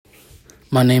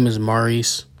My name is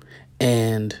Maurice,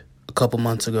 and a couple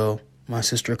months ago, my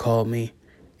sister called me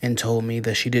and told me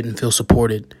that she didn't feel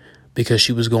supported because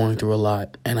she was going through a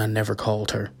lot, and I never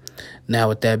called her. Now,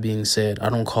 with that being said, I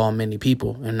don't call many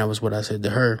people, and that was what I said to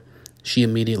her. She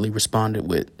immediately responded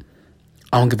with,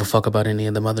 "I don't give a fuck about any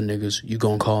of them other niggas. You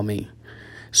gonna call me."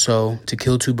 So, to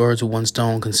kill two birds with one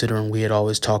stone, considering we had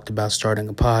always talked about starting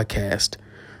a podcast,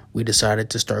 we decided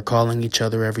to start calling each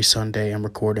other every Sunday and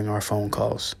recording our phone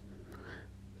calls.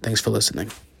 Thanks for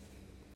listening.